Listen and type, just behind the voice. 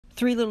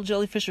3 little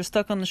jellyfish are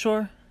stuck on the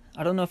shore.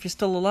 I don't know if you're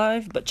still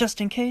alive, but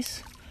just in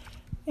case.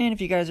 And if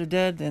you guys are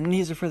dead, then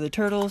these are for the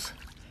turtles.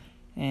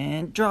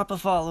 And drop a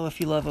follow if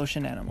you love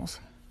ocean animals.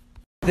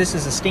 This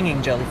is a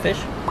stinging jellyfish.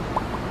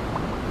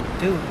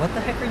 Dude, what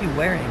the heck are you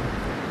wearing?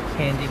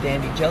 Handy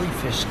dandy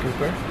jellyfish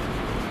scooper.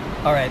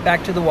 Alright,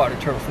 back to the water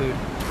turtle food.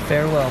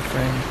 Farewell,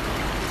 friend.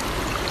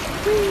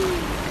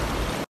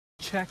 Whee!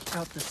 Check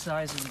out the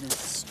size of this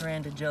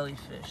stranded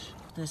jellyfish.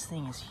 This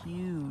thing is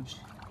huge.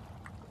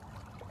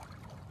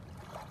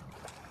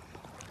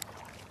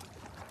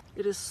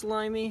 It is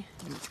slimy,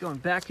 and it's going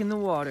back in the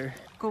water.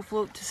 Go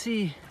float to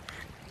sea.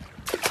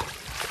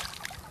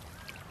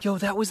 Yo,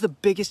 that was the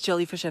biggest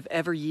jellyfish I've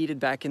ever yeeted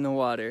back in the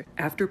water.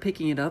 After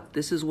picking it up,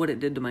 this is what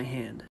it did to my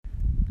hand.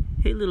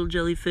 Hey little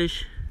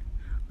jellyfish,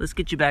 let's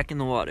get you back in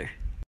the water.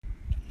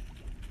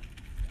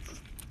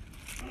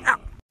 Ow.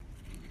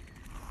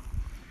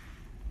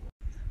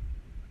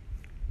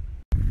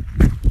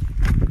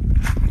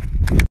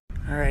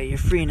 All right, you're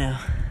free now.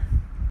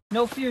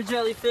 No fear,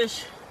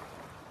 jellyfish.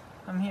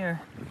 I'm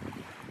here.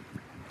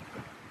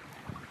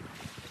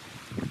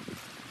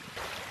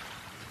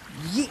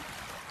 Yeet.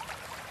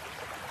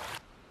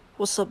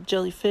 What's up,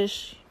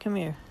 jellyfish? Come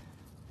here.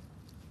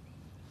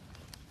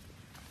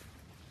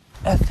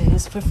 F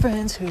is for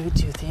friends who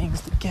do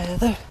things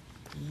together.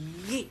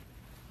 Yeet.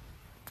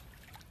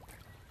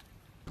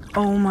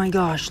 Oh my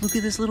gosh, look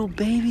at this little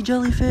baby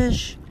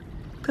jellyfish.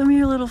 Come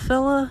here, little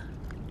fella.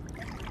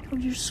 Oh,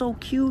 you're so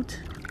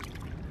cute.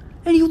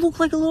 And you look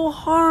like a little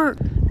heart.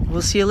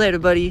 We'll see you later,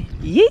 buddy.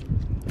 Yeet.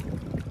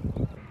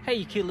 Hey,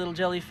 you cute little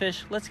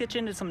jellyfish. Let's get you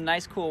into some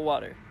nice, cool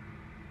water.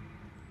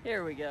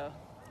 Here we go.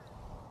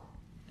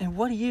 And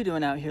what are you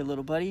doing out here,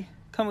 little buddy?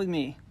 Come with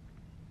me.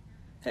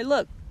 Hey,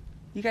 look.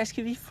 You guys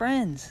can be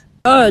friends.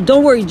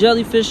 Don't worry,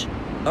 jellyfish.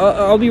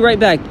 I'll be right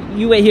back.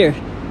 You wait here.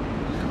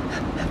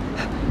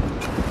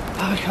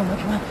 Oh, come on,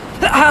 come on.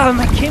 Ah,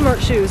 my Kmart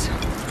shoes. All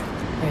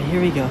right,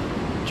 here we go.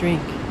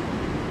 Drink.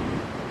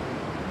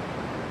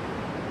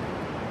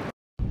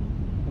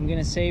 I'm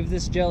gonna save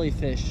this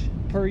jellyfish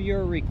per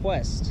your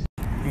request.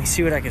 Let me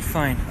see what I can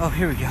find. Oh,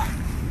 here we go.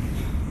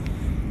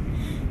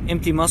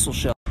 Empty mussel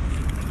shell.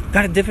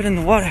 Gotta dip it in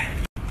the water.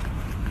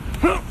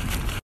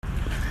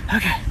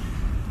 Okay.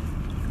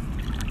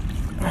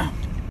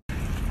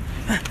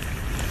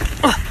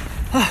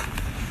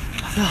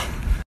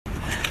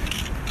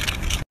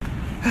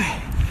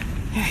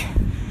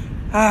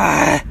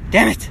 Ah,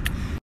 damn it.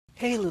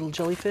 Hey, little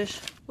jellyfish.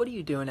 What are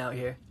you doing out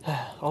here?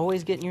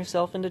 Always getting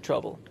yourself into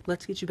trouble.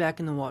 Let's get you back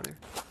in the water.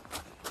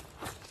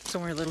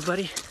 Don't worry, little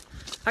buddy.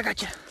 I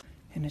got you.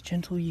 And a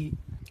gentle yeet.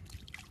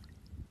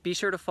 Be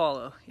sure to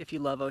follow if you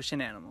love ocean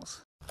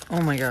animals.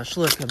 Oh my gosh,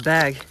 look, a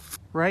bag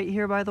right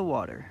here by the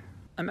water.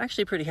 I'm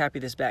actually pretty happy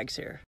this bag's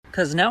here,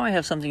 because now I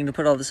have something to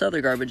put all this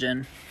other garbage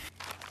in.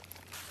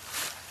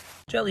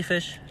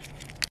 Jellyfish.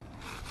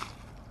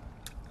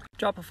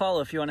 Drop a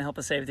follow if you want to help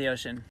us save the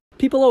ocean.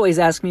 People always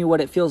ask me what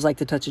it feels like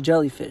to touch a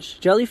jellyfish.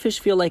 Jellyfish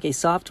feel like a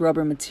soft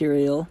rubber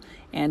material,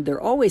 and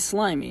they're always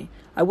slimy.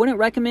 I wouldn't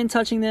recommend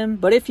touching them,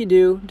 but if you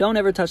do, don't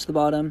ever touch the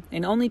bottom,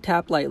 and only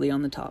tap lightly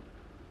on the top.